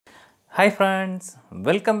Hi friends,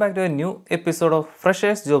 welcome back to a new episode of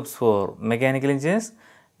Freshers Jobs for Mechanical Engineers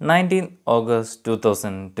 19 August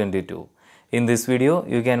 2022. In this video,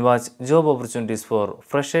 you can watch job opportunities for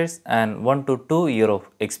freshers and 1 to 2 year of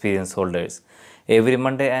experience holders. Every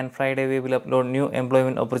Monday and Friday we will upload new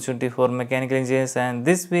employment opportunity for mechanical engineers, and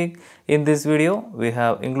this week in this video we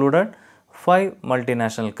have included 5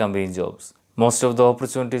 multinational company jobs. Most of the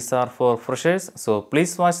opportunities are for freshers, so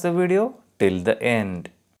please watch the video till the end.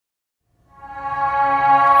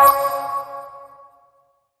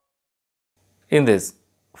 In this,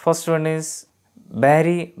 first one is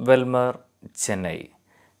Barry Welmer, Chennai.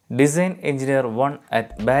 Design Engineer 1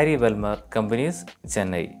 at Barry Welmer Companies,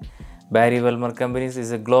 Chennai. Barry Welmer Companies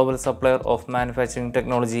is a global supplier of manufacturing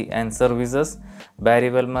technology and services. Barry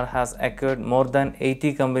Welmer has acquired more than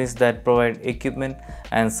 80 companies that provide equipment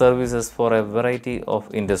and services for a variety of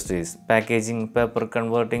industries: packaging, paper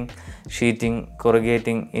converting, sheeting,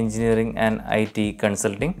 corrugating, engineering, and IT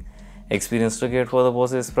consulting. Experience required for the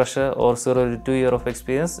post is fresher or 0 to 2 year of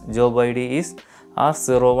experience. Job ID is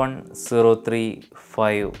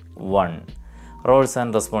R010351. Roles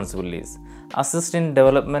and responsibilities: assist in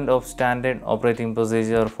development of standard operating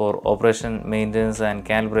procedure for operation, maintenance and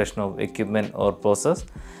calibration of equipment or process.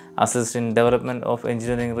 Assist in development of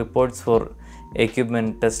engineering reports for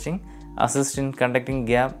equipment testing. Assist in conducting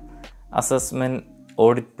gap assessment,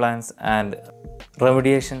 audit plans and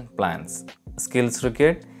remediation plans. Skills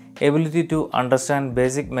required: ability to understand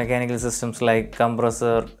basic mechanical systems like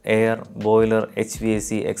compressor, air, boiler, HVAC,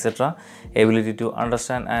 etc. Ability to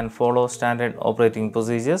understand and follow standard operating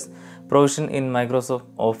procedures. Provision in Microsoft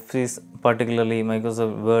Office, particularly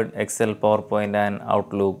Microsoft Word, Excel, PowerPoint and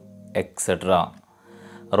Outlook, etc.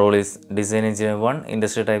 Role is Design Engineer 1.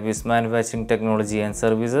 Industry type is Manufacturing Technology and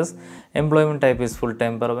Services. Employment type is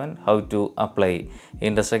full-time permanent. How to apply?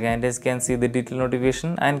 Industry candidates can see the detailed notification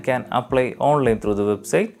and can apply online through the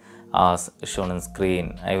website as shown on screen.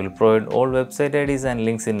 I will provide all website IDs and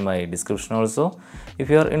links in my description also. If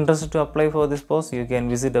you are interested to apply for this post, you can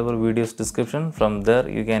visit our video's description. From there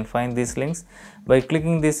you can find these links. By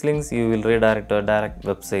clicking these links, you will redirect to a direct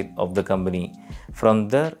website of the company. From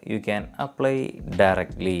there you can apply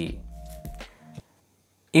directly.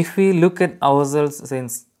 If we look at ourselves,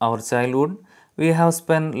 since our childhood, we have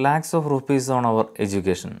spent lakhs of rupees on our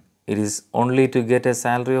education. It is only to get a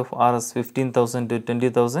salary of Rs 15,000 to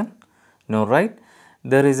 20,000. No, right?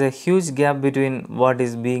 There is a huge gap between what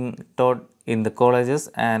is being taught in the colleges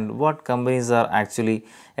and what companies are actually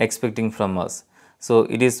expecting from us. So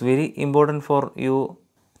it is very important for you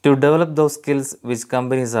to develop those skills which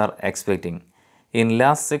companies are expecting. In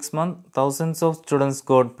last 6 months, thousands of students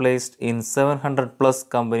got placed in 700 plus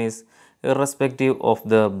companies irrespective of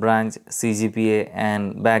the branch, CGPA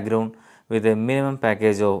and background, with a minimum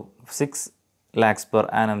package of 6 lakhs per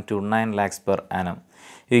annum to 9 lakhs per annum.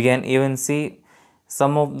 You can even see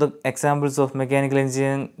some of the examples of mechanical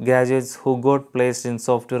engineering graduates who got placed in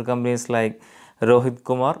software companies like Rohit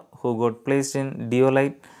Kumar, who got placed in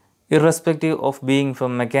Deolite, irrespective of being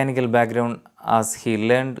from mechanical background, as he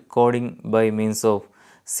learned coding by means of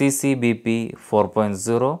CCBP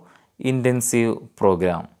 4.0 intensive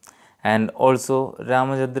program. And also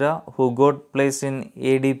Ramachandra, who got placed in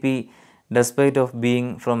ADP despite of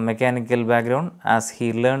being from mechanical background, as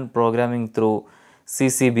he learned programming through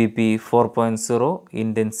CCBP 4.0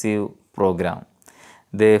 intensive program.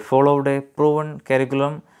 They followed a proven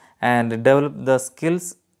curriculum and developed the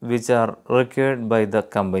skills which are required by the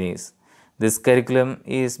companies. This curriculum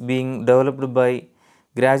is being developed by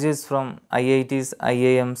graduates from IITs,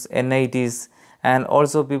 IIMs, NITs and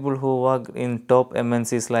also people who work in top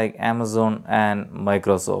MNCs like Amazon and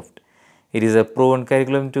Microsoft. It is a proven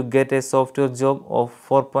curriculum to get a software job of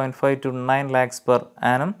 4.5 to 9 lakhs per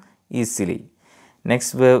annum easily.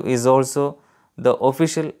 Next Wave is also the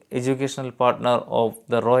official educational partner of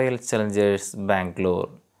the Royal Challengers Bangalore.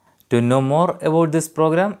 To know more about this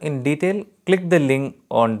program in detail, click the link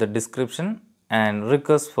on the description and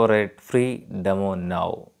request for a free demo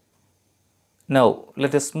now. Now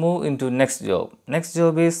let us move into next job. Next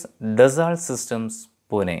job is Dassault Systems,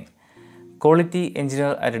 Pune. Quality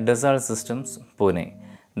Engineer at Dassault Systems, Pune.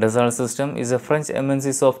 Dassault Systems is a French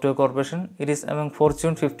MNC software corporation. It is among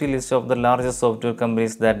Fortune 50 list of the largest software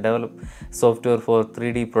companies that develop software for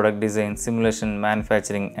 3D product design, simulation,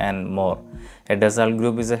 manufacturing and more. A Dassault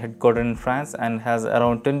Group is headquartered in France and has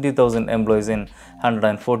around 20,000 employees in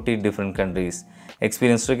 140 different countries.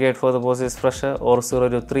 Experience required for the post is fresher or 0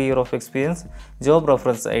 to 3 year of experience. Job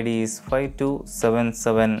reference ID is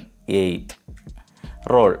 52778.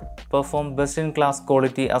 Role: perform best-in-class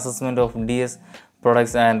quality assessment of DS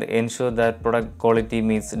products and ensure that product quality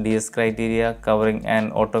meets DS criteria, covering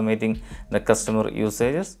and automating the customer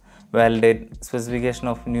usages. Validate specification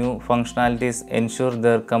of new functionalities, ensure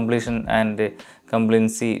their completion and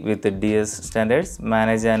compliancy with the DS standards.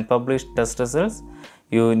 Manage and publish test results.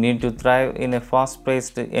 You need to thrive in a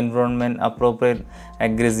fast-paced environment, appropriate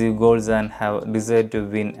aggressive goals, and have desire to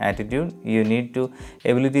win attitude. You need to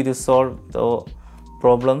ability to solve the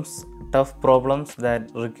problems, tough problems that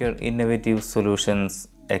require innovative solutions,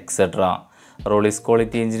 etc. Role is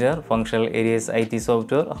quality engineer, functional areas IT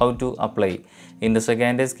software, how to apply. Industry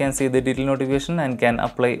candidates can see the detailed notification and can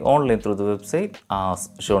apply online through the website as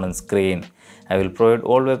shown on screen. I will provide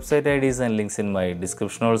all website IDs and links in my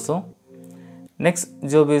description also. Next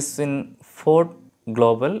job is in Ford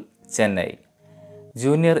Global, Chennai.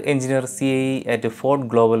 Junior Engineer CAE at Ford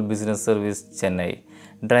Global Business Service, Chennai.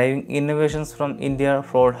 Driving innovations from India,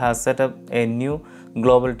 Ford has set up a new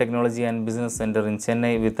global technology and business center in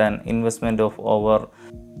Chennai with an investment of over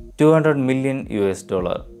 200 million US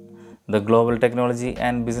dollar. The Global Technology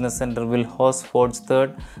and Business Center will host Ford's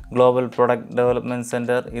third Global Product Development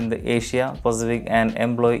Center in the Asia Pacific and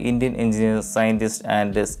employ Indian engineers, scientists,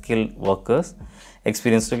 and skilled workers.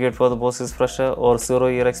 Experience required for the post is fresher or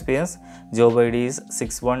 0-year experience. Job ID is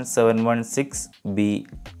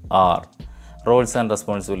 61716BR. Roles and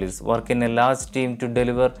responsibilities. Work in a large team to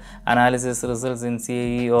deliver analysis results in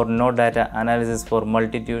CAE or no data analysis for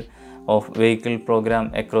multitude of vehicle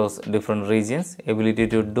program across different regions. Ability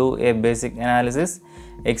to do a basic analysis,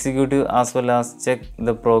 executive as well as check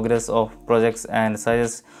the progress of projects and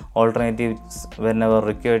suggest alternatives whenever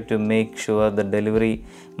required to make sure the delivery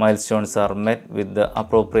milestones are met with the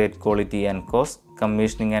appropriate quality and cost.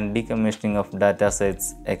 Commissioning and decommissioning of data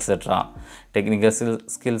sets, etc. Technical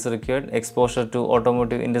skills required, exposure to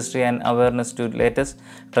automotive industry and awareness to latest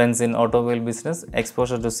trends in automobile business,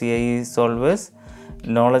 exposure to CAE solvers,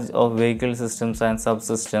 knowledge of vehicle systems and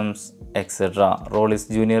subsystems, etc. Role is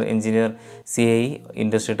junior engineer CAE,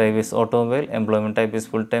 industry type is automobile, employment type is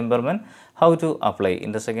full-time permanent. How to apply?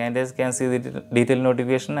 Industry candidates can see the detailed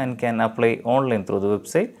notification and can apply online through the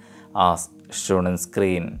website as shown on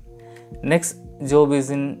screen. Next job is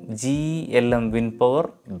in GLM Wind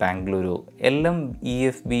Power, Bangalore.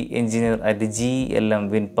 LMEFB engineer at GLM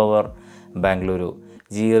Wind Power, Bangalore.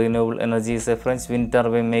 GE Renewable Energy is a French wind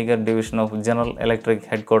turbine maker division of General Electric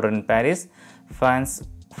headquartered in Paris. France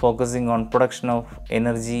focusing on production of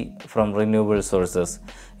energy from renewable sources.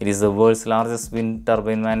 It is the world's largest wind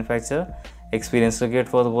turbine manufacturer. Experience required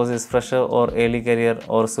for the post is fresher or early career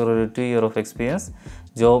or 0 to 2 year of experience.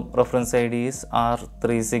 Job reference ID is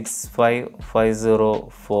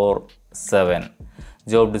R3655047.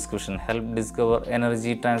 Job description: help discover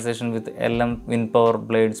energy transition with LM wind power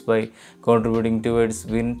blades by contributing towards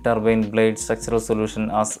wind turbine blade structural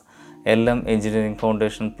solution as LM Engineering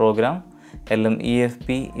Foundation program.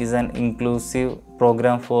 LMEFP is an inclusive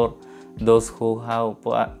program for those who have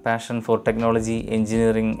passion for technology,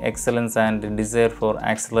 engineering, excellence, and desire for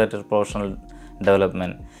accelerated professional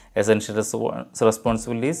development. Essential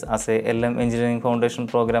responsibilities: as a LM Engineering Foundation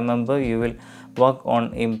program member, you will work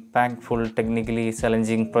on impactful, technically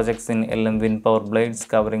challenging projects in LM wind power blades,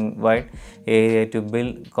 covering wide area to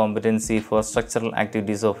build competency for structural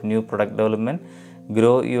activities of new product development.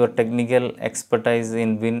 Grow your technical expertise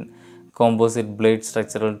in wind composite blade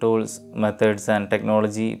structural tools, methods, and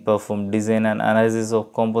technology. Perform design and analysis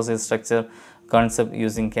of composite structure concept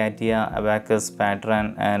using CATIA, Abacus,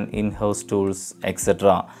 Pattern, and in-house tools,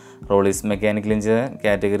 etc. Role is mechanical engineer.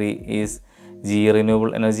 Category is GE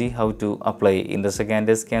Renewable Energy. How to apply? Industry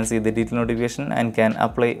candidates can see the detailed notification and can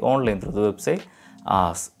apply online through the website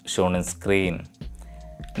as shown on screen.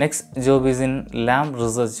 Next job is in Lamb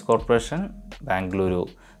Research Corporation, Bangalore.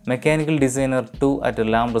 Mechanical Designer 2 at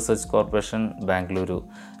Lamb Research Corporation, Bangalore.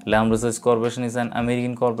 Lamb Research Corporation is an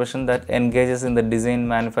American corporation that engages in the design,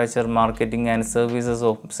 manufacture, marketing, and services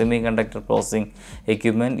of semiconductor processing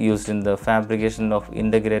equipment used in the fabrication of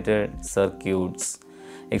integrated circuits.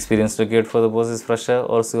 Experience required for the post is fresher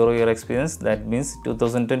or 0-year experience. That means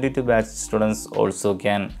 2022 batch students also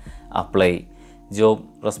can apply. Job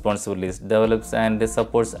responsibilities: develops and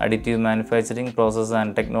supports additive manufacturing process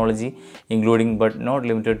and technology, including but not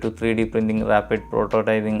limited to 3D printing, rapid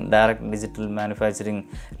prototyping, direct digital manufacturing,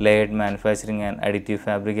 layered manufacturing, and additive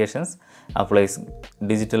fabrications. Applies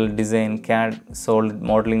digital design, CAD, solid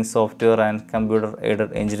modeling software, and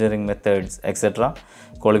computer-aided engineering methods, etc.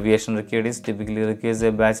 Qualification required is typically requires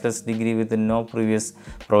a bachelor's degree with no previous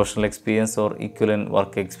professional experience or equivalent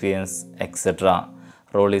work experience, etc.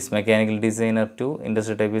 Role is Mechanical Designer 2,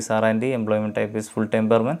 industry type is R&D, employment type is full-time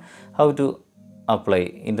permanent. How to apply.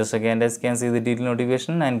 Interested candidates can see the detailed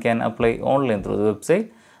notification and can apply online through the website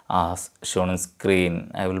as shown on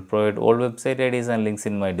screen. I will provide all website IDs and links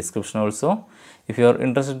in my description also. If you are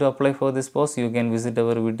interested to apply for this post, you can visit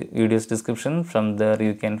our video's description. From there,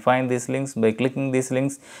 you can find these links. By clicking these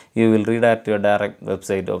links, you will redirect to a direct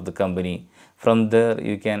website of the company. From there,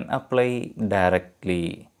 you can apply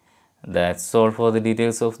directly. That's all for the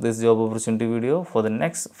details of this job opportunity video. For the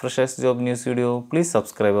next freshers job news video, please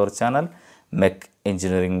subscribe our channel MECH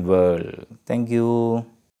Engineering World. Thank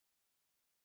you.